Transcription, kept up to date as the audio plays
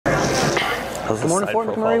Good morning, Fort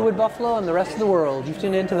McMurray, Wood Buffalo, and the rest of the world. You've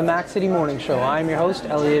tuned into the Mac City Morning Show. I'm your host,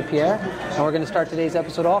 Elliot Pierre, and we're going to start today's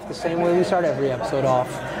episode off the same way we start every episode off,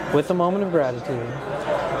 with a moment of gratitude.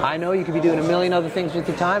 I know you could be doing a million other things with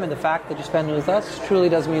your time, and the fact that you're spending it with us truly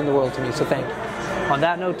does mean the world to me, so thank you. On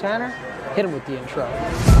that note, Tanner, hit him with the intro.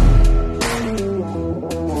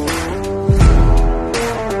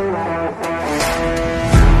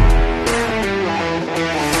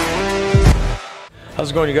 How's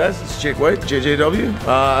it going, you guys? It's Jake White, JJW,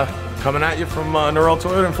 coming at you from Norrell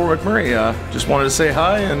Toyota in Fort McMurray. Just wanted to say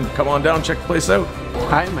hi and come on down and check the place out.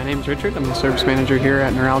 Hi, my name's Richard. I'm the service manager here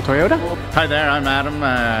at Norrell Toyota. Hi there, I'm Adam.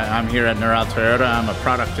 I'm here at Norrell Toyota. I'm a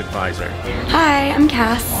product advisor. Hi, I'm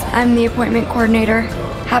Cass. I'm the appointment coordinator.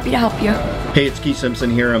 Happy to help you. Hey, it's Keith Simpson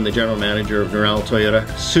here. I'm the general manager of Norrell Toyota,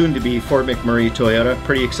 soon to be Fort McMurray Toyota.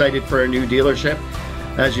 Pretty excited for our new dealership.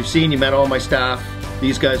 As you've seen, you met all my staff.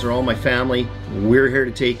 These guys are all my family. We're here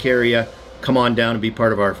to take care of you. Come on down and be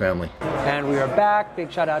part of our family. And we are back.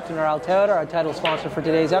 Big shout out to Norrell Toyota, our title sponsor for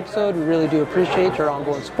today's episode. We really do appreciate your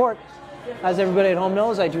ongoing support. As everybody at home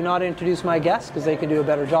knows, I do not introduce my guests because they can do a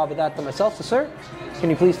better job at that than myself. So, sir, can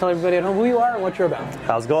you please tell everybody at home who you are and what you're about?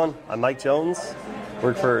 How's it going? I'm Mike Jones.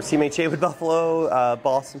 Work for CMHA with Buffalo,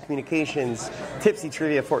 Boston Communications, Tipsy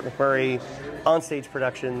Trivia, Fort McMurray, Onstage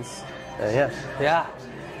Productions. Yeah.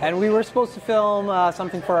 And we were supposed to film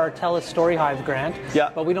something for our TELUS Story Hive grant,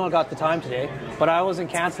 but we don't got the time today. But I wasn't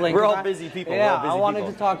canceling. We're all busy people. Yeah, I wanted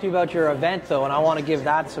to talk to you about your event, though, and I want to give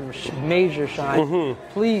that some major shine.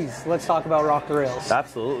 Please, let's talk about Rock the Rails.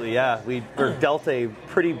 Absolutely, yeah. We were dealt a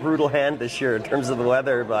pretty brutal hand this year in terms of the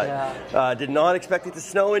weather, but did not expect it to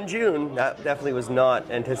snow in June. That definitely was not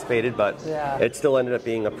anticipated, but it still ended up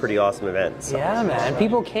being a pretty awesome event. So. Yeah, man.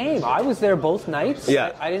 People came. I was there both nights.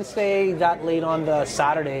 Yeah. I didn't stay that late on the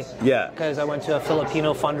Saturday. Yeah. Because I went to a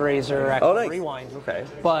Filipino fundraiser at nice. Rewind. Okay.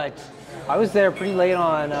 But I was there pretty late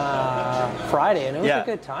on Friday, and it was a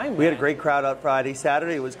good time. We had a great crowd out Friday.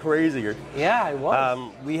 Saturday was crazier. Yeah, it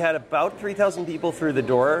was. We had about 3,000 people through the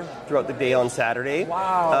door throughout the day on Saturday.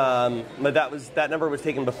 Wow. But that number was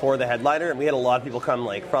taken before the headliner, and we had a lot of people come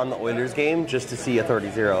from the Oilers game just to see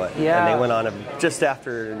Authority Zero. Yeah. And they went on just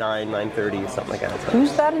after 9:30, something like that. So.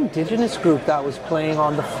 Who's that Indigenous group that was playing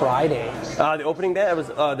on the Friday? The opening band was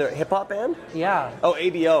the hip hop band. Yeah. Oh,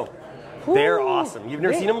 ABO. Ooh, they're awesome. You've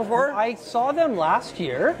never seen them before? I saw them last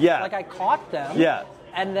year. Yeah. Like I caught them. Yeah.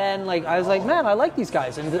 And then I was like, man, I like these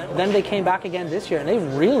guys. And then they came back again this year, and they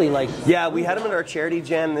really Yeah, we had them at our charity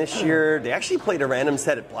jam this year. They actually played a random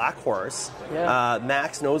set at Black Horse. Yeah.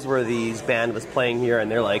 Max Noseworthy's band was playing here,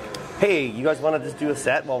 and they're like, hey, you guys want to just do a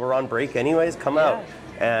set while we're on break anyways? Come out.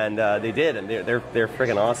 And they did, and they're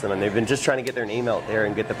freaking awesome. And they've been just trying to get their name out there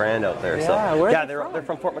and get the brand out there. Yeah, so where are they're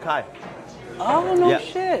from Fort McKay. Oh, no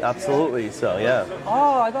shit. Absolutely. So, yeah.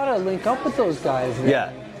 Oh, I got to link up with those guys.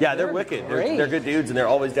 Yeah. Yeah, they're wicked. They're good dudes, and they're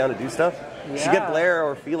always down to do stuff. You should get Blair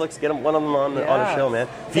or Felix, get one of them on a show, man.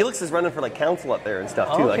 Felix is running for council up there and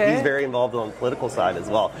stuff too. Okay. He's very involved on the political side as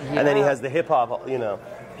well. Yeah. And then he has the hip hop.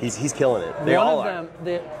 He's killing it. They all are. One of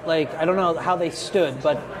them, I don't know how they stood,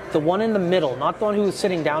 but the one in the middle, not the one who was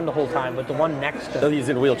sitting down the whole time, but the one next to him. Oh, he's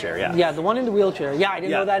in a wheelchair. Yeah. Yeah, the one in the wheelchair. Yeah, I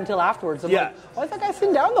didn't know that until afterwards. I'm like, why is that guy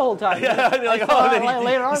sitting down the whole time? Yeah.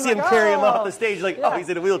 Later on, you see him carry him off the stage, he's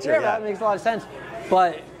in a wheelchair. Yeah, that makes a lot of sense.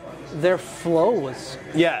 But their flow was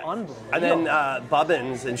unbelievable. And then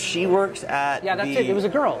Bubbins, and she works at that's it. It was a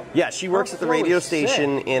girl. Yeah, she works at the radio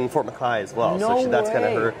station in Fort McKay as well. No that's kind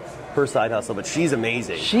of way. her side hustle, but she's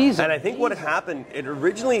amazing. I think what had happened,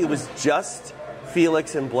 originally it was just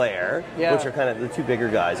Felix and Blair, which are kind of the two bigger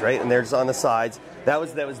guys, right? And they're just on the sides. That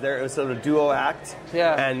was there. It was sort of a duo act.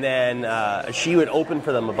 Yeah. And then she would open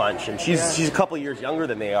for them a bunch, and she's a couple years younger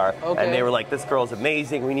than they are. Okay. And they were like, "This girl's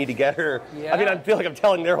amazing. We need to get her." Yeah. I mean, I feel like I'm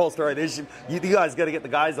telling their whole story. You guys got to get the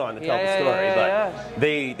guys on to tell the story.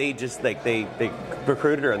 But they just they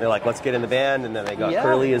recruited her, and they're like, "Let's get in the band." And then they got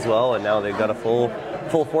Curly as well, and now they've got a full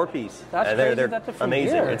 4-piece. That's and crazy. They're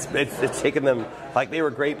amazing. Here. It's taken them, they were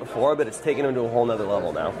great before, but it's taken them to a whole nother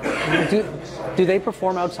level now. Do they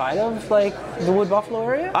perform outside of the Wood Buffalo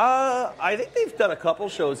area? I think they've done a couple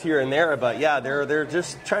shows here and there, but they're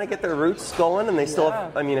just trying to get their roots going, and they still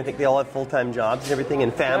have, I think they all have full-time jobs and everything,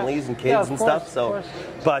 and families and kids and stuff. So,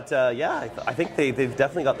 but I think they've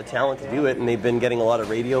definitely got the talent to do it, and they've been getting a lot of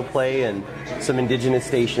radio play and some Indigenous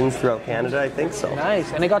stations throughout Canada, I think so.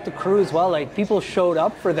 Nice, and they got the crew as well. People showed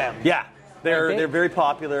up for them. Yeah. They're very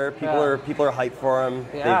popular. People are hyped for them.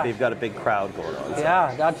 Yeah. They've got a big crowd going on. So.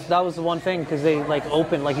 Yeah, that was the one thing, because they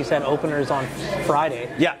opened, like you said, openers on Friday.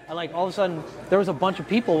 Yeah. And all of a sudden there was a bunch of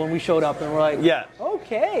people when we showed up, and we're like,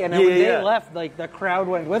 okay. And then when they left, like the crowd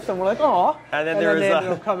went with them. We're like, oh. And then there was they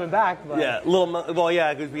ended up coming back. But.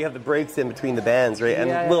 Yeah, because we have the breaks in between the bands, right? And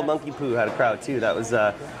Little Monkey Poo had a crowd too. That was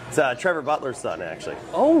Trevor Butler's son, actually.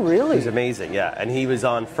 Oh, really? He's amazing, yeah. And he was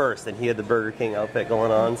on first, and he had the Burger King outfit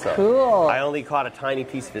going on. So cool. I only caught a tiny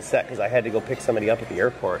piece of his set because I had to go pick somebody up at the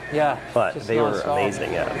airport. Yeah. But they were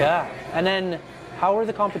amazing, yeah. Yeah. And then, how were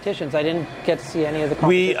the competitions? I didn't get to see any of the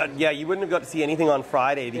competitions. You wouldn't have got to see anything on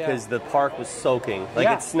Friday because the park was soaking. Like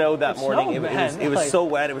it snowed that morning. It was so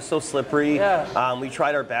wet. It was so slippery. Yeah. We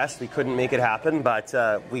tried our best. We couldn't make it happen, but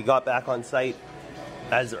we got back on site.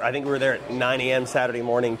 I think we were there at 9 a.m. Saturday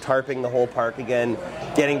morning, tarping the whole park again,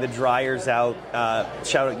 getting the dryers out.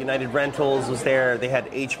 Shout out United Rentals was there. They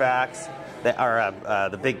had HVACs that are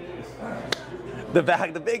the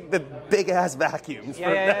big ass vacuums.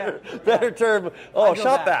 Better term. Oh,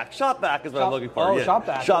 shop vac. Shop vac is what I'm looking for. Oh, shop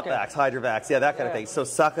vac. Shop vacs, hydrovacs, that kind of thing. So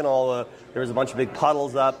sucking there was a bunch of big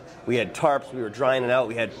puddles up. We had tarps. We were drying it out.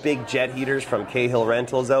 We had big jet heaters from Cahill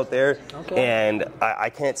Rentals out there. Okay. And I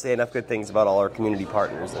can't say enough good things about all our community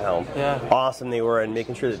partners and how awesome they were and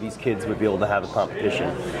making sure that these kids would be able to have a competition.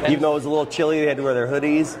 Even though it was a little chilly, they had to wear their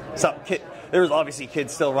hoodies. There was obviously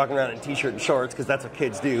kids still walking around in t-shirt and shorts because that's what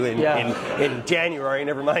kids do in January,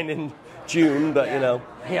 never mind in June, but you know.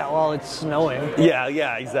 Yeah, well, it's snowing. Yeah,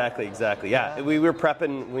 exactly. Yeah, we were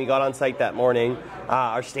prepping when we got on site that morning.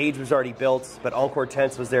 Our stage was already built, but Encore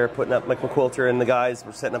Tents was there putting up, Mike McQuilter and the guys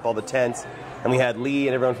were setting up all the tents. And we had Lee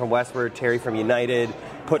and everyone from Westward, Terry from United,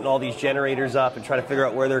 putting all these generators up and trying to figure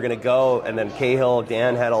out where they're going to go. And then Cahill,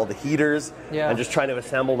 Dan had all the heaters and just trying to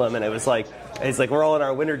assemble them. And it's like we're all in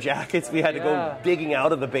our winter jackets. We had to go digging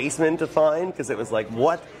out of the basement to find because it was like,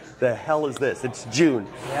 what the hell is this? It's June.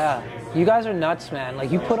 Yeah. You guys are nuts, man.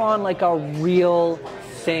 Like, you put on like a real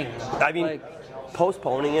thing. I mean,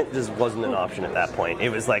 postponing it just wasn't an option at that point. It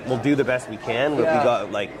was like, we'll do the best we can, but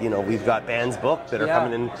we've got bands booked that are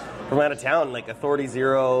coming in from out of town, like Authority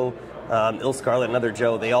Zero, Ill Scarlet, and Other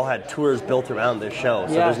Joe. They all had tours built around this show,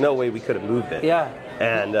 so there's no way we could have moved it. Yeah.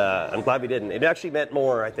 And I'm glad we didn't. It actually meant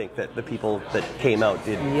more, I think, that the people that came out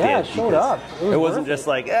did. Showed up. It wasn't just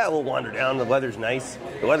like, we'll wander down. The weather's nice.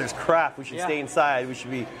 The weather's crap. We should stay inside. We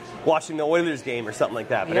should be watching the Oilers game or something like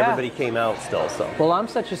that. But everybody came out still. So. Well, I'm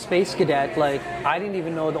such a space cadet. Like, I didn't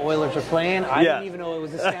even know the Oilers were playing. I didn't even know it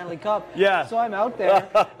was the Stanley Cup. So I'm out there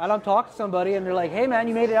and I'm talking to somebody and they're like, "Hey, man,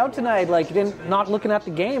 you made it out tonight. Like, you didn't not looking at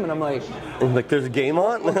the game." And I'm like, "There's a game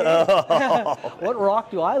on." What rock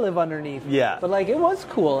do I live underneath? Yeah. But like, it was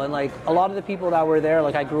cool, and like a lot of the people that were there,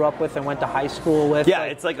 like I grew up with and went to high school with. Yeah,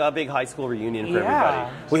 it's like a big high school reunion for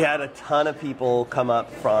everybody. We had a ton of people come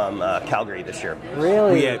up from Calgary this year.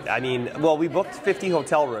 Really? We booked 50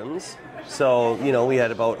 hotel rooms, so we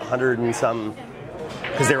had about 100 and some,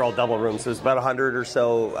 because they were all double rooms, so it was about 100 or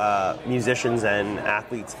so musicians and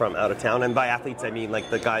athletes from out of town. And by athletes, I mean like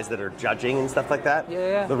the guys that are judging and stuff like that.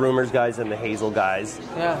 The Rumors guys and the Hazel guys.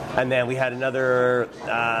 And then we had another,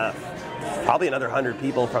 probably another 100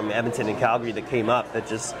 people from Edmonton and Calgary that came up that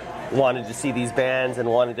just wanted to see these bands and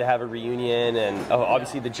wanted to have a reunion. And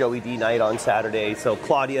obviously the Joey D night on Saturday. So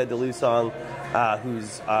Claudia DeLusong,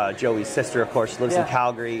 who's Joey's sister, of course, lives in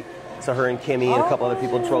Calgary. So her and Kimmy and a couple other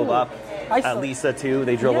people drove up. Lisa too.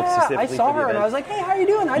 They drove up specifically. I saw for the her event. and I was like, "Hey, how you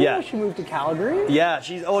doing?" I didn't know she moved to Calgary. Yeah,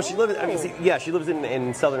 she lives. She lives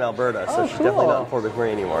in southern Alberta, so she's definitely not in Fort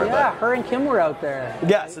McMurray anymore. Yeah, her and Kim were out there.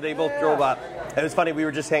 Yeah, so they both drove up. It was funny. We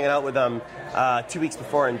were just hanging out with them 2 weeks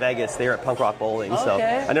before in Vegas. They were at Punk Rock Bowling, so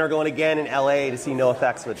and they were going again in LA to see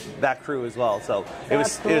NoFX with that crew as well. So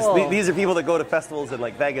these are people that go to festivals in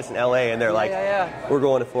like Vegas and LA, and they're like, "We're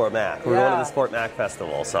going to Fort Mac. We're going to this Fort Mac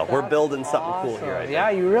festival." So we're building something cool here. I think. Yeah,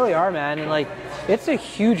 you really are, man, and like it's a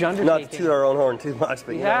huge undertaking. Not to toot our own horn too much,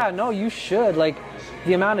 but no, you should. Like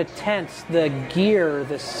the amount of tents, the gear,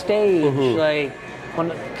 the stage, like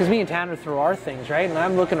because me and Tanner throw our things, right? And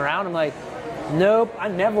I'm looking around, I'm like, nope, I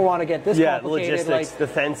never want to get this complicated. The logistics, the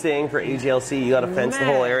fencing for AGLC, you got to fence the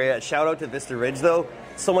whole area. Shout out to Vista Ridge, though.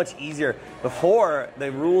 So much easier. Before,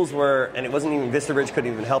 the rules were, and it wasn't even, Vista Ridge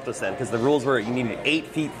couldn't even help us then, because the rules were you needed 8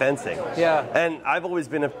 feet fencing. Yeah. And I've always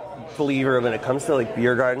been a believer when it comes to like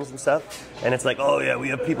beer gardens and stuff, and it's like, oh yeah, we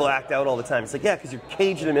have people act out all the time. It's like, yeah, because you're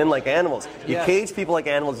caging them in like animals. You cage people like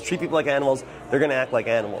animals, you treat people like animals, they're going to act like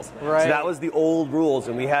animals. Right. So that was the old rules,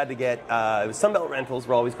 and we had to get, Sunbelt Rentals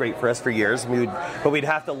were always great for us for years, but we'd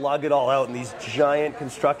have to lug it all out in these giant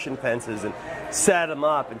construction fences and set them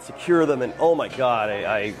up and secure them, and oh my god,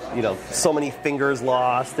 I so many fingers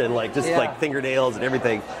lost and like just like fingernails and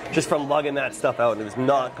everything just from lugging that stuff out, and it was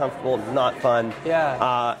not comfortable, not fun.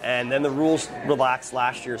 And then the rules relaxed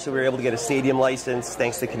last year, so we were able to get a stadium license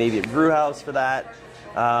thanks to Canadian Brew House for that.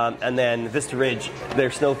 And then Vista Ridge,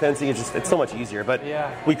 their snow fencing is just, it's so much easier. But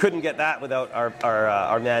we couldn't get that without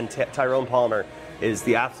our man Tyrone Palmer is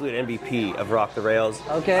the absolute MVP of Rock the Rails.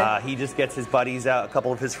 Okay. He just gets his buddies out, a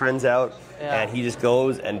couple of his friends out, and he just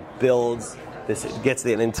goes and builds this, gets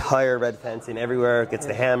the entire red fence in everywhere, gets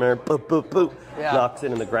the hammer, boop, boop, boop, knocks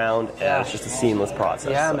it in the ground, and it's just a seamless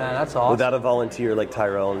process. Yeah, man, that's awesome. Without a volunteer like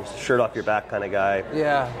Tyrone, shirt off your back kind of guy.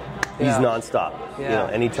 He's nonstop. You know,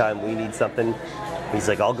 anytime we need something, he's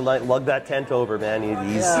like, I'll lug that tent over, man.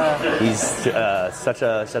 He's such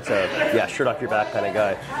a shirt off your back kind of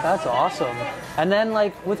guy. That's awesome. And then,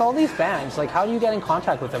 like, with all these bands, like, how do you get in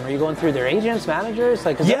contact with them? Are you going through their agents, managers?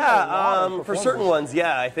 Like, for certain ones,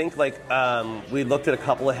 I think, like, we looked at a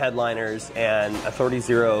couple of headliners, and Authority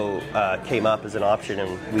Zero came up as an option,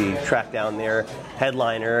 and we tracked down their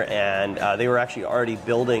headliner, and they were actually already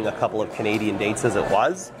building a couple of Canadian dates as it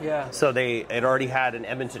was. So they had already had an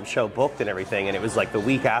Edmonton show booked and everything, and it was like the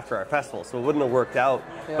week after our festival, so it wouldn't have worked out.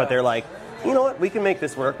 But they're like, you know what, we can make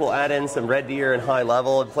this work. We'll add in some Red Deer and High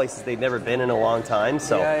Level and places they'd never been in a long time.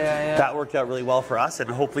 So that worked out really well for us, and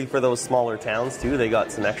hopefully for those smaller towns too. They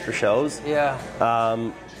got some extra shows.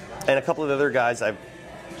 And a couple of other guys I've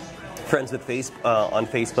friends with on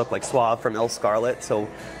Facebook, like Suave from El Scarlet. So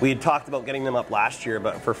we had talked about getting them up last year,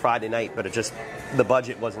 but for Friday night, but the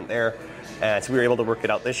budget wasn't there, and so we were able to work it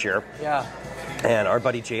out this year. And our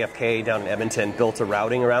buddy JFK down in Edmonton built a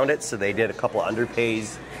routing around it, so they did a couple of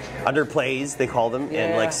underplays, they call them,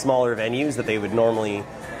 in like smaller venues that they would normally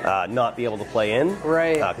not be able to play in,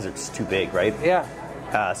 because it's too big, right?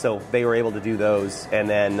 So they were able to do those, and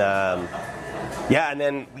then and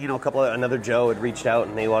then another Joe had reached out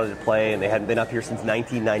and they wanted to play, and they hadn't been up here since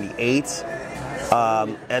 1998,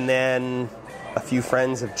 and then a few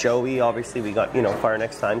friends of Joey. Obviously, we got Fire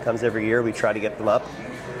Next Time comes every year. We try to get them up.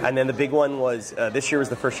 And then the big one was, this year was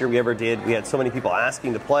the first year we ever did. We had so many people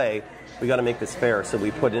asking to play, we got to make this fair. So we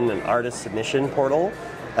put in an artist submission portal,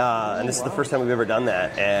 and this is the first time we've ever done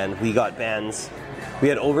that. And we got bands, we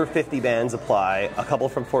had over 50 bands apply, a couple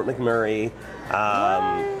from Fort McMurray.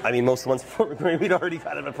 I mean, most of the ones from Fort McMurray, we'd already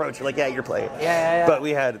kind of approached, like, you're playing. But we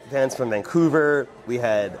had bands from Vancouver, we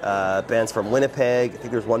had bands from Winnipeg, I think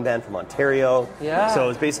there was one band from Ontario. So it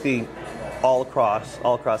was basically all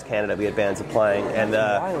across Canada. We had bands applying, and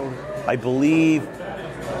I believe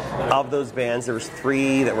of those bands there was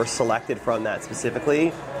 3 that were selected from that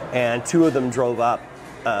specifically, and 2 of them drove up,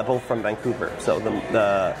 both from Vancouver. So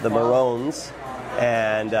the Maroons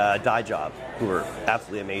and Die Job, who were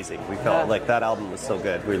absolutely amazing. We felt like that album was so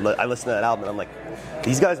good. I listened to that album and I'm like,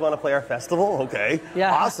 these guys want to play our festival? Okay,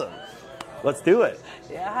 awesome. Let's do it.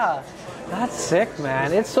 That's sick,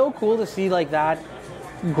 man. It's so cool to see like that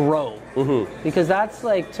grow, because that's,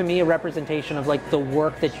 like, to me, a representation of, like, the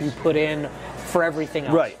work that you put in for everything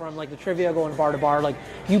else, from, like, the trivia going bar to bar. Like,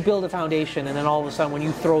 you build a foundation, and then all of a sudden when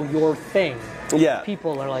you throw your thing,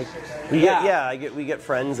 people are like, we get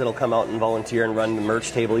friends that'll come out and volunteer and run the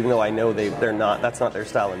merch table, even though I know that's not their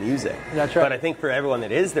style of music. That's right. But I think for everyone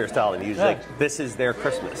that is their style of music, this is their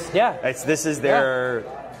Christmas. This is their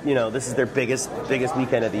this is their biggest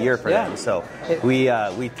weekend of the year for them. So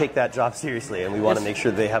we take that job seriously, and we want to make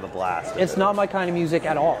sure they have a blast. It's not my kind of music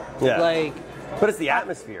at all. But it's the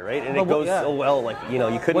atmosphere, right? And it goes so well. Like,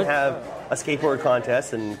 you couldn't have a skateboard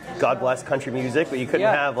contest, and God bless country music, but you couldn't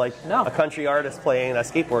have a country artist playing a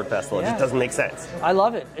skateboard festival. It just doesn't make sense. I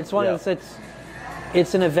love it. It's one of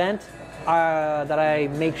it's an event that I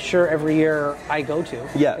make sure every year I go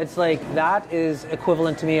to. It's like, that is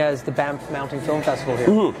equivalent to me as the Banff Mountain Film Festival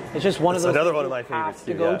here. It's just one of those. Another one of my favorites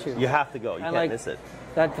too. You have to go. You can't miss it.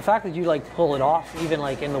 That the fact that you pull it off, even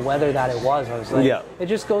in the weather that it was, I was like, it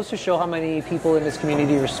just goes to show how many people in this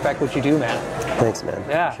community respect what you do, man. Thanks, man.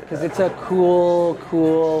 Because it's a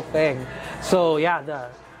cool thing. So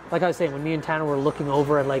like I was saying, when me and Tanner were looking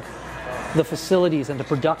over at the facilities and the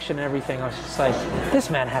production and everything, I was just like, this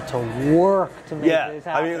man had to work to make this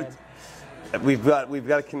happen. I mean, we've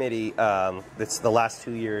got a committee that's the last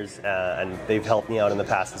 2 years, and they've helped me out in the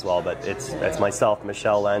past as well, but it's myself,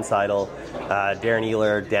 Michelle Landseidel, Darren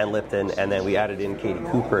Ehler, Dan Lipton, and then we added in Katie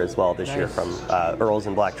Cooper as well this year from Earls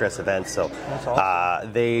and Black Dress Events. So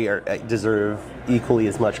they deserve equally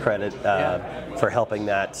as much credit for helping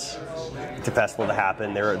that festival to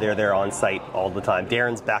happen. They're there on site all the time.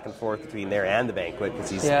 Darren's back and forth between there and the banquet, because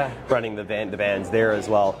he's running the bands there as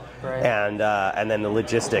well. And then the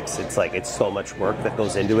logistics, it's so much work that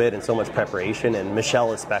goes into it, and so much preparation, and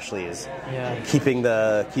Michelle especially is keeping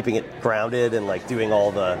it grounded, and doing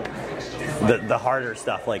all the the harder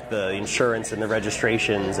stuff, like the insurance and the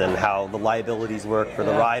registrations and how the liabilities work for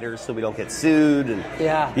the riders, so we don't get sued,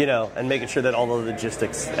 and you know, and making sure that all the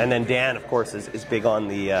logistics. And then Dan, of course, is big on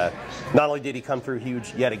the. Not only did he come through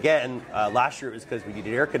huge yet again, last year it was because we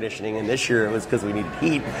needed air conditioning, and this year it was because we needed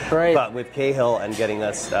heat. Right. But with Cahill and getting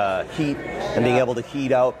us heat and being able to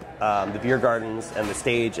heat out the beer gardens and the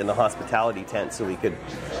stage and the hospitality tent, so we could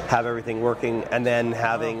have everything working, and then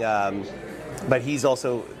having. But he's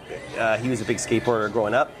also. He was a big skateboarder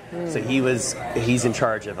growing up, so he's in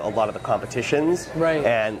charge of a lot of the competitions. Right.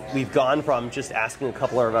 And we've gone from just asking a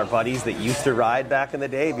couple of our buddies that used to ride back in the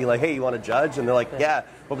day, be like, hey, you want to judge? And they're like, yeah,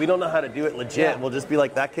 but we don't know how to do it legit. We'll just be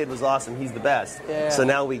like, that kid was awesome, he's the best. So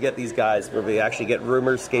now we get these guys where we actually get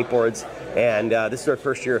Rumors skateboards, and this is our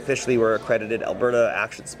first year officially. We're accredited Alberta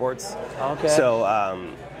Action Sports. Okay. So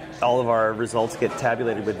all of our results get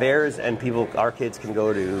tabulated with theirs, and our kids can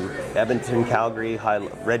go to Edmonton, Calgary,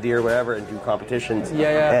 Red Deer, wherever, and do competitions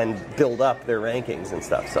and build up their rankings and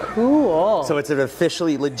stuff. So cool. So it's an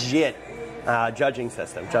officially legit judging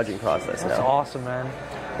process now. That's awesome, man.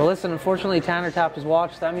 Well, listen, unfortunately, Tanner tapped his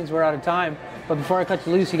watch. That means we're out of time. But before I cut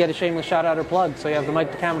you loose, you get a shameless shout-out or plug. So you have the mic,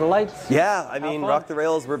 the camera, the lights. Yeah, I mean, Rock the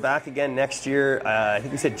Rails, we're back again next year. I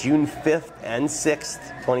think we said June 5th and 6th,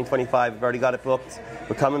 2025. We've already got it booked.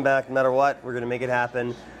 We're coming back no matter what. We're going to make it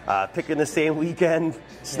happen. Picking the same weekend.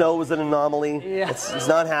 Snow was an anomaly. It's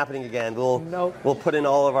not happening again. We'll put in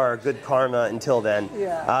all of our good karma until then.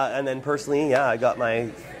 And then personally, I got my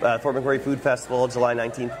Fort McMurray Food Festival, July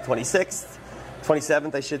 19th,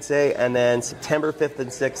 27th, I should say, and then September 5th and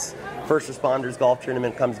 6th, First Responders Golf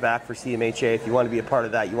Tournament comes back for CMHA. If you want to be a part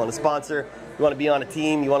of that, you want to sponsor, you want to be on a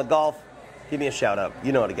team, you want to golf, give me a shout out.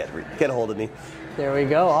 You know how to get a hold of me. There we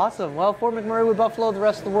go. Awesome. Well, Fort McMurray with Buffalo, the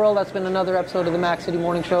rest of the world, that's been another episode of the Mac City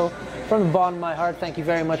Morning Show. From the bottom of my heart, thank you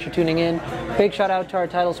very much for tuning in. Big shout out to our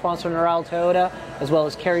title sponsor, Neural Toyota, as well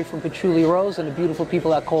as Kerry from Patchouli Rose and the beautiful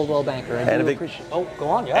people at Coldwell Banker. Go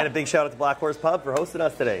on. And a big shout out to Black Horse Pub for hosting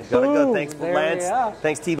us today. Got it good. Thanks, Lance.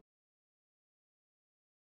 Thanks, T.